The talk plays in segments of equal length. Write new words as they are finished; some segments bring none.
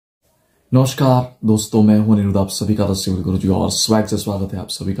नमस्कार दोस्तों, मैं हूं अनिरुद्ध, आप सभी का सिविल गुरुजी और स्वैग से स्वागत है आप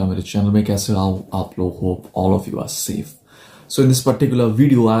सभी का मेरे चैनल में। कैसे आओ आप लोग? Hope all of you are safe. So in this particular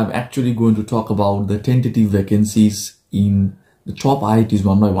video, I am actually going to talk about the tentative vacancies in the top IITs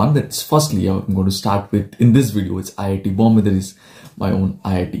one by one. That's firstly, I'm going to start with, in this video, it's IIT Bombay, that is my own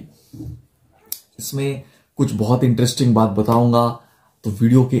IIT. इसमें कुछ बहुत interesting बात बताऊंगा, तो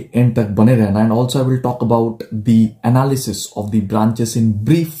video के and तक बने रहना। And also I will talk about the analysis of the branches in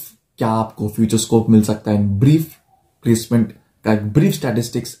brief. क्या आपको फ्यूचर स्कोप मिल सकता है इन ब्रीफ प्लेसमेंट का, एक brief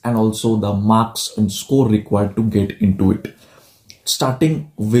statistics and also the marks and score required to get into it. Starting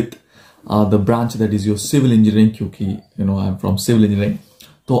with the branch that is your civil engineering, क्योंकि I am from civil engineering,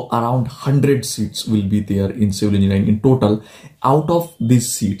 तो around 100 seats will be there in civil engineering in total. Out of these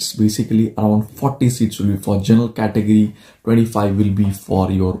seats, basically around 40 seats will be for general category, 25 will be for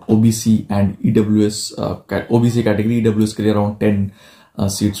your OBC and EWS, OBC category, EWS के लिए around 10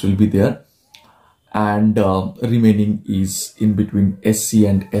 seats will be there, and remaining is in between SC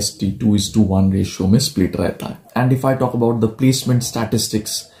and ST 2:1 ratio में split रहता है. And if I talk about the placement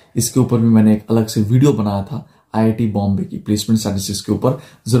statistics, इसके ऊपर भी मैंने एक अलग से वीडियो बनाया था IIT बॉम्बे की प्लेसमेंट स्टैटिस्टिक्स के ऊपर,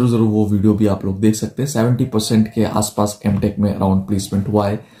 जरूर वो वीडियो भी आप लोग देख सकते हैं. 70% के आसपास एमटेक में अराउंड प्लेसमेंट हुआ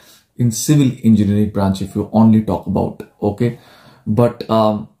है in civil engineering branch, if you only talk about, okay. But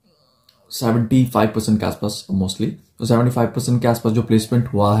 75% के आसपास मोस्टली, तो 75% के आसपास जो प्लेसमेंट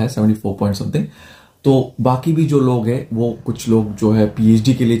हुआ है, 74 पॉइंट समथिंग. तो बाकी भी जो लोग हैं, वो कुछ लोग जो है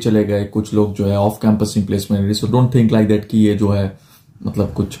PhD के लिए चले गए, कुछ लोग जो है off campus placement. So don't think like that कि ये जो है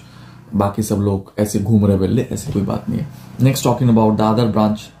मतलब कुछ बाकी सब लोग ऐसे घूम रहे वेले, ऐसी कोई बात नहीं है. Next, talking about the other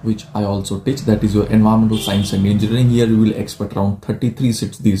branch which I also teach, that is your environmental science and engineering. Here you will expect around 33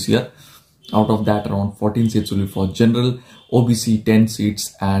 seats this year. Out of that, around 14 seats will be for general, OBC 10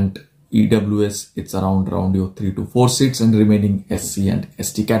 seats, and EWS it's around your 3 to 4 seats, and remaining SC and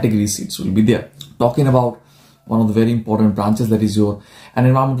ST category seats will be there. Talking about one of the very important branches, that is your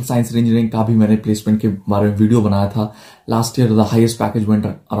environmental science and engineering का भी मैंने placement के बारे में video बनाया था. Last year the highest package went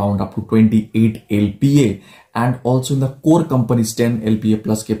around up to 28 LPA, and also in the core companies 10 LPA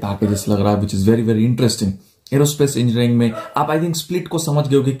plus के packages लग रहा है, which is very very interesting. Aerospace engineering में आप आई थिंक स्प्लिट को समझ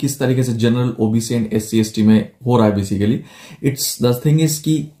गए हो कि किस तरीके से general, OBC and SC ST में हो रहा है. Basically it's the thing is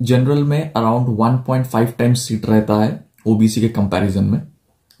कि जनरल में अराउंड 1.5 टाइम्स सीट रहता है OBC के कंपैरिजन में,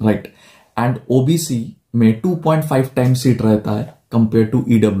 राइट, एंड OBC में 2.5 टाइम्स सीट रहता है compare to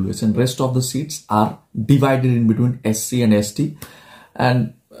EWS, and rest of the seats are divided in between SC and ST and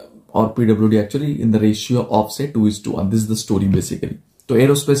और PWD actually in the ratio of से 2:1. This is the story basically. तो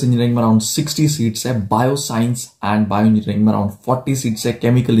aerospace engineering में around 60 seats है, bio science and bio engineering में around 40 seats है,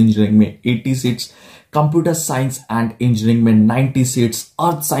 chemical engineering में 80 seats, computer science and engineering में 90 seats,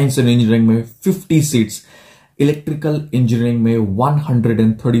 earth science and engineering में 50 seats, electrical engineering में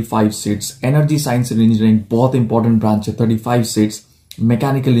 135 seats, energy science and engineering बहुत important branch है, 35 seats,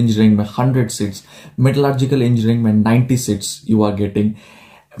 mechanical engineering में 100 seats, metallurgical engineering में 90 seats you are getting.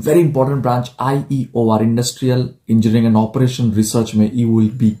 Very important branch IEOR, industrial engineering and operation research में you will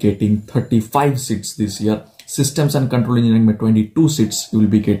be getting 35 seats this year. Systems and control engineering में 22 seats you will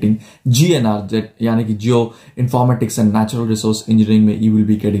be getting. GNR यानी कि geo informatics and natural resource engineering में you will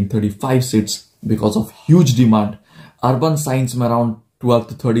be getting 35 seats because of huge demand. Urban science में around 12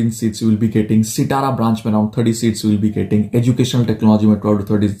 to 13 seats you will be getting. Sitara branch में around 30 seats you will be getting. Educational technology में 12 to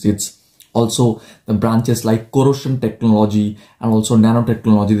 30 seats. Also the branches like corrosion technology and also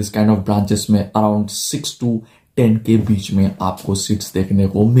nanotechnology, this kind of branches में around 6 to 10 के बीच में आपको seats देखने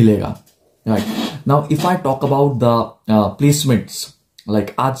को मिलेगा. Right. Now if I talk about the placements,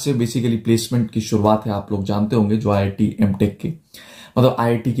 like आज से basically placement की शुरुआत है, आप लोग जानते होंगे जो IIT MTech की, मतलब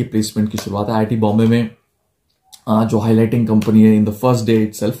IIT की प्लेसमेंट की शुरुआत है. IIT बॉम्बे में जो हाईलाइटिंग कंपनी है in the first day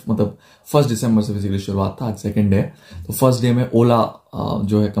itself, मतलब 1 दिसंबर से बेसिकली शुरुआत था, आज सेकंड डे. तो फर्स्ट डे में ओला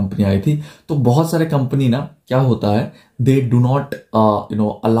जो है कंपनी आई थी. तो बहुत सारे कंपनी ना क्या होता है, they do not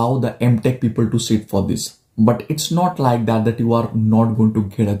allow the MTech people to sit for this, but it's not like that you are not going to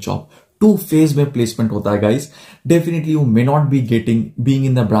get a job. 2 phase में प्लेसमेंट होता है guys. Definitely you may not be getting, being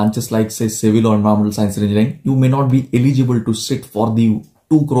in the branches like से civil और environmental science and engineering, you may not be eligible to sit for the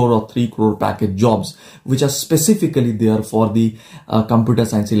 2 crore or 3 crore package jobs which are specifically there for the computer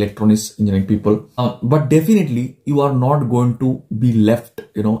science electronics engineering people, but definitely you are not going to be left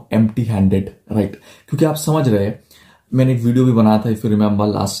empty handed, right? क्योंकि आप समझ रहे हैं, मैंने एक video भी बनाया था, if you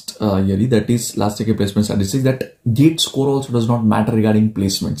remember last year, that is last year के placement statistics, that get score also does not matter regarding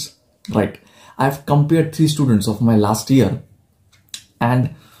placements, right? I've compared 3 students of my last year, and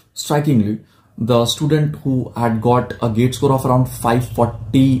strikingly the student who had got a gate score of around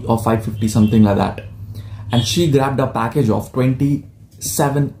 540 or 550 something like that, and she grabbed a package of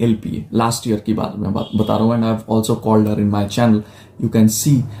 7 LPA last year की बात मैं बता रहा हूँ, and I have also called her in my channel. You can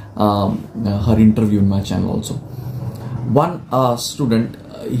see her interview in my channel also. One student,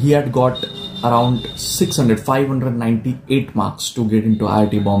 he had got around 598 marks to get into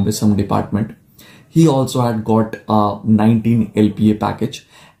IIT Bombay, some department. He also had got a 19 LPA package.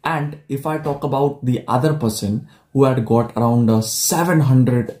 And if I talk about the other person who had got around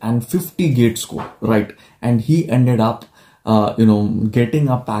 750 gate score, right? And he ended up, getting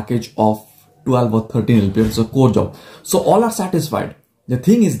a package of 12 or 13 LPA. It's a core job. So all are satisfied. The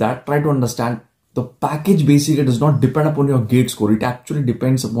thing is that try to understand, the package basically does not depend upon your gate score. It actually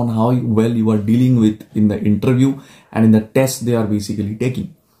depends upon how well you are dealing with in the interview and in the test they are basically taking.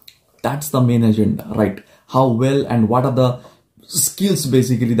 That's the main agenda, right? How well and what are the skills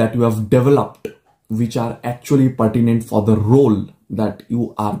basically that you have developed which are actually pertinent for the role that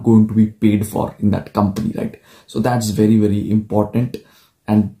you are going to be paid for in that company, right? So that's very, very important,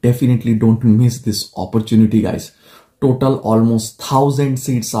 and definitely don't miss this opportunity, guys. Total almost 1,000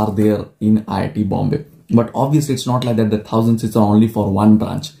 seats are there in IIT Bombay. But obviously it's not like that the 1,000 seats are only for one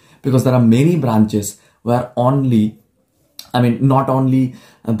branch, because there are many branches where not only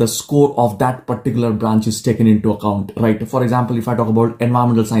the score of that particular branch is taken into account, right? For example, if I talk about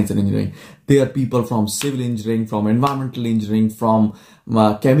environmental science and engineering, there are people from civil engineering, from environmental engineering, from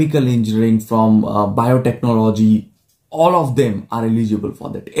chemical engineering, from biotechnology. All of them are eligible for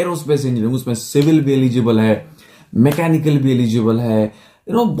that. Aerospace engineering, उसमें civil भी eligible है, mechanical भी eligible है,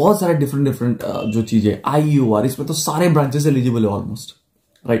 बहुत सारे different जो चीजें IUR, इसमें तो सारे ब्रांचेस एलिजिबल है ऑलमोस्ट,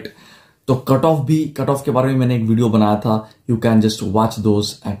 राइट? तो कट ऑफ के बारे में मैंने एक वीडियो बनाया था. You can just watch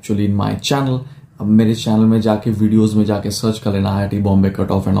those actually in my channel. अब मेरे चैनल में जाके वीडियोस में जाके सर्च कर लेना IIT Bombay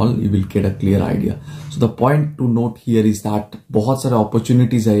cut off and all, you will get a clear idea. So the point two note here is that बहुत सारे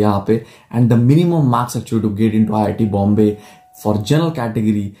अपॉर्चुनिटीज है यहाँ पे, and the minimum marks actually to get into IIT Bombay for general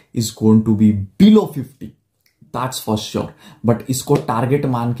category is going to be below 50. That's for sure. But इसको target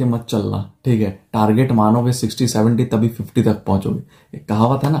मान के मत चलना, ठीक है? टारगेट मानोगे 60-70 तभी 50 तक पहुंचोगे. एक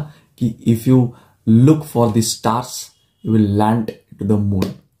कहावत है ना कि if you look for the stars you will land to the moon.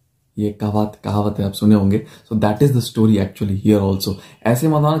 ये कहावत है, आप सुने होंगे. So that is the story actually here also. ऐसे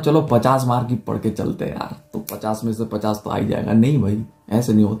मत ना चलो 50 मार्क की पढ़ के चलते हैं यार, तो 50 में से 50 तो आ ही जाएगा. नहीं भाई,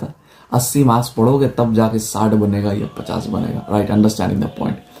 ऐसे नहीं होता. 80 मार्क्स पढ़ोगे तब जाके 60 बनेगा या 50 बनेगा, right? Understanding the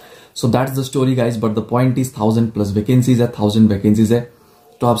point. So that's the story, guys. But the point is 1,000 plus vacancies है, 1,000 vacancies है.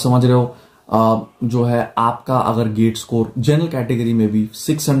 तो आप समझ रहे हो, जो है आपका अगर गेट स्कोर जनरल कैटेगरी में भी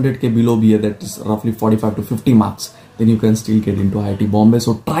 600 के बिलो भी है, that is roughly 45 to 50 marks, then you can still get into IIT Bombay.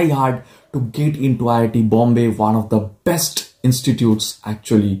 So try hard to get into IIT Bombay, one of the best institutes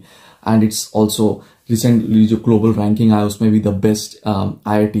actually, and it's also recently जो global ranking आया उसमें भी the best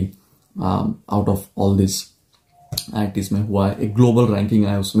IIT out of all this. IITs में हुआ है, एक global ranking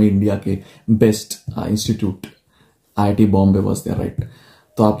आया उसमें इंडिया के best institute IIT Bombay was there, right?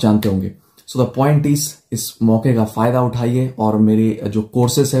 तो आप जानते होंगे. सो द पॉइंट इस मौके का फायदा उठाइए, और मेरे जो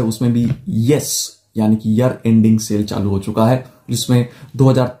कोर्सेस है उसमें भी यानी कि ईयर एंडिंग सेल चालू हो चुका है, जिसमें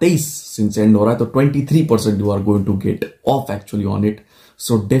 2023 सिंस एंड हो रहा है, तो 23% you are going to get of actually on it.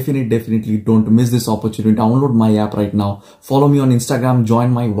 So definitely don't miss this opportunity. Download my app right now. Follow me on Instagram,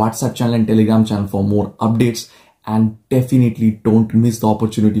 join my WhatsApp channel and Telegram channel for more updates. And definitely don't miss the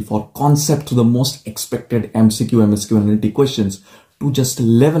opportunity for concept to the most expected MCQ, MSQ and NLT questions to just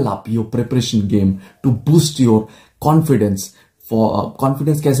level up your preparation game, to boost your confidence. For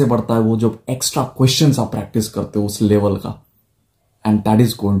confidence कैसे बढ़ता है? वो जब extra questions आप practice करते हो उस level का, and that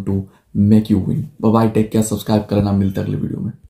is going to make you win. Bye bye, take care, subscribe करना, मिलते हैं अगले वीडियो में.